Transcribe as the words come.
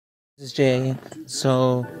This is Jay.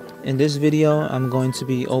 So in this video, I'm going to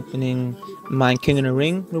be opening my King of the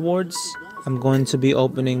Ring rewards. I'm going to be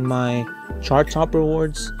opening my chart top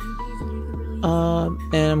rewards.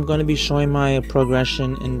 And I'm going to be showing my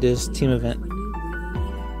progression in this team event.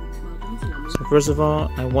 So first of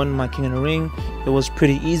all, I won my King of the Ring. It was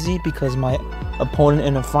pretty easy because my opponent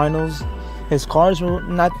in the finals, his cards were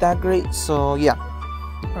not that great. So yeah.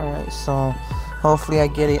 Alright, so hopefully I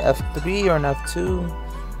get a F3 or an F2.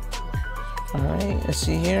 Alright, let's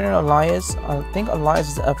see here. Elias. I think Elias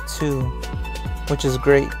is F2, which is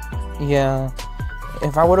great. Yeah.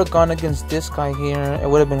 If I would have gone against this guy here, it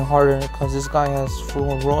would have been harder because this guy has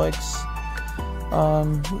full heroics.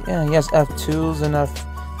 Yeah, he has F2s and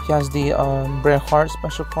he has the Bret Hart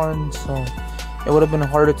special card, so it would have been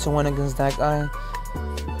harder to win against that guy.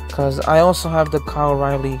 Because I also have the Kyle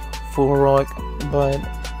O'Reilly full heroic, but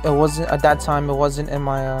it wasn't at that time. It wasn't in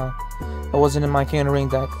my King of the Ring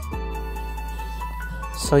deck.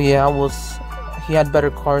 So yeah, he had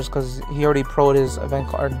better cards because he already pro'd his event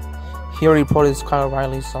card. He already pro'd his Kyle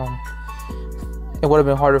O'Reilly, so it would have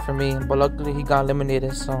been harder for me. But luckily he got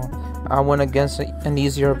eliminated, so I went against an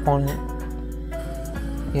easier opponent.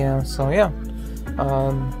 Yeah, so yeah.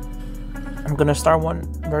 I'm gonna start one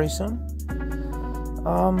very soon.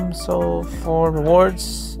 So for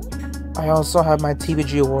rewards, I also have my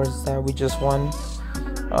TVG awards that we just won.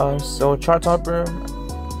 So chart topper.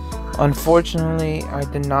 Unfortunately, I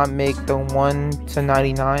did not make the 1 to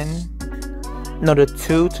 99. No, the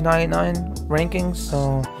 2 to 99 rankings.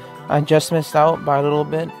 So I just missed out by a little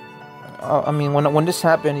bit. I mean, when this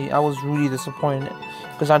happened, I was really disappointed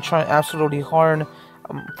because I tried absolutely hard.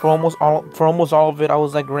 For almost all of it, I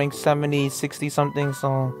was like ranked 70, 60 something.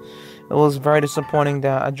 So it was very disappointing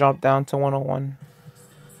that I dropped down to 101.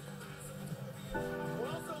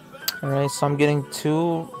 Alright, so I'm getting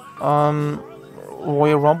two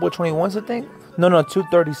Royal Rumble 21s, I think. No,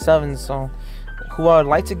 237. So who I'd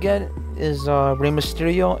like to get is Rey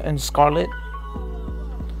Mysterio and Scarlett.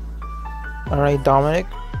 Alright, Dominic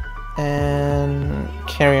and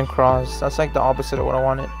Karrion Kross. That's like the opposite of what I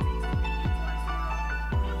wanted.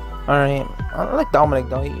 Alright, I like Dominic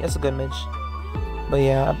though. He's a good Mitch. But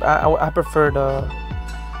yeah, I preferred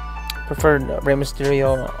Rey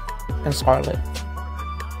Mysterio and Scarlett.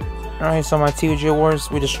 Alright, so my TVG awards,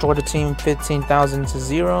 we destroyed the team 15,000 to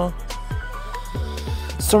 0.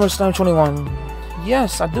 SummerSlam 21.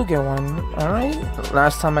 Yes, I do get one. Alright.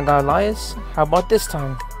 Last time I got Elias. How about this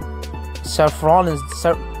time? Seth Rollins.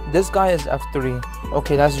 This guy is F3.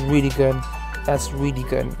 Okay, that's really good. That's really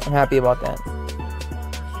good. I'm happy about that.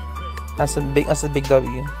 That's a big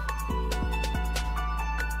W.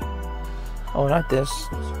 Oh, not this.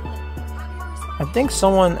 I think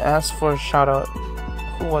someone asked for a shout out.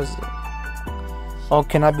 Who was it? Oh,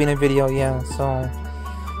 can I be in a video? Yeah, so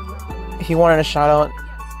he wanted a shout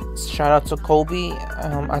out to Kobe.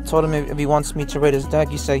 I told him if he wants me to rate his deck.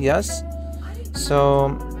 He said yes.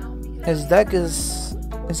 So his deck is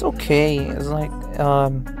okay. It's like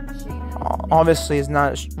obviously it's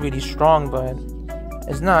not really strong, but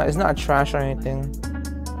it's not trash or anything.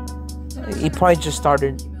 He probably just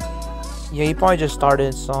started. Yeah, he probably just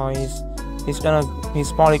started, so he's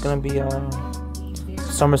probably gonna be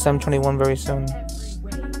SummerSlam 21 very soon.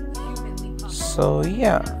 So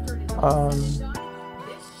yeah.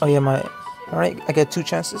 Oh yeah, alright, I get 2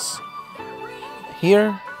 chances.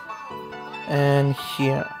 Here and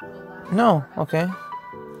here. No, okay.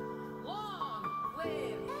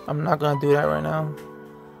 I'm not gonna do that right now.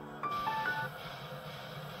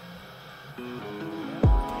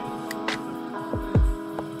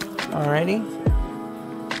 Alrighty.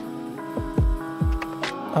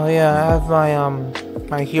 Oh yeah, I have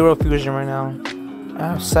my Hero Fusion right now.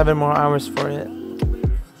 I have 7 more hours for it.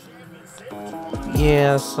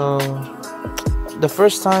 Yeah, so the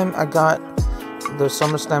first time I got the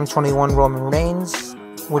SummerSlam 21 Roman Reigns,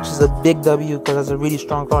 which is a big W because it's a really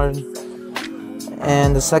strong card.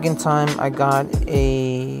 And the second time I got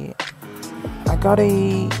a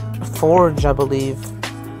Forge, I believe,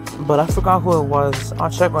 but I forgot who it was. I'll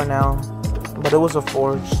check right now, but it was a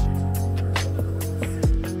Forge.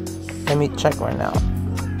 Let me check right now.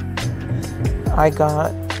 I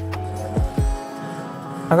got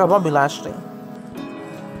Bobby Lashley.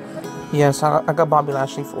 Yes, I got Bobby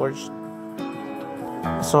Lashley forged.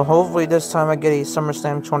 So hopefully this time I get a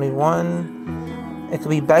SummerSlam 21. It could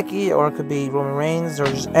be Becky or it could be Roman Reigns or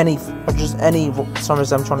just any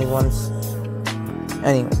SummerSlam 21s.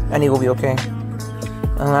 Any will be okay.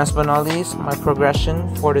 And last but not least, my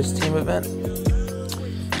progression for this team event.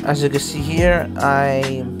 As you can see here,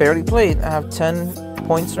 I barely played. I have 10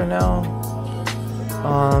 points right now.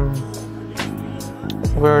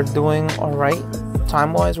 we're doing alright.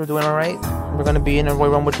 Time-wise, we're doing alright. We're gonna be in a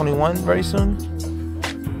Royal Rumble 21 very soon.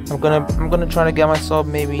 I'm gonna try to get myself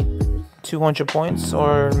maybe 200 points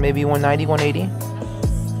or maybe 190, 180.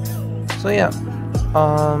 So yeah,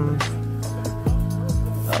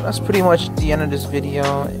 that's pretty much the end of this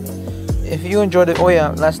video. If you enjoyed it, oh yeah,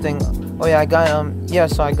 last thing, oh yeah, I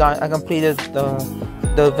completed the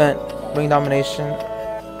event ring domination.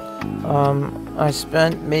 I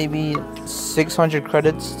spent maybe 600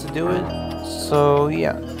 credits to do it. So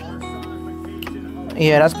yeah,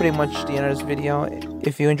 that's pretty much the end of this video.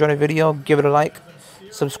 If you enjoyed the video, give it a like,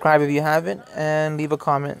 subscribe if you haven't, and leave a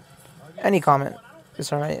comment. Any comment,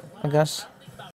 it's alright, I guess.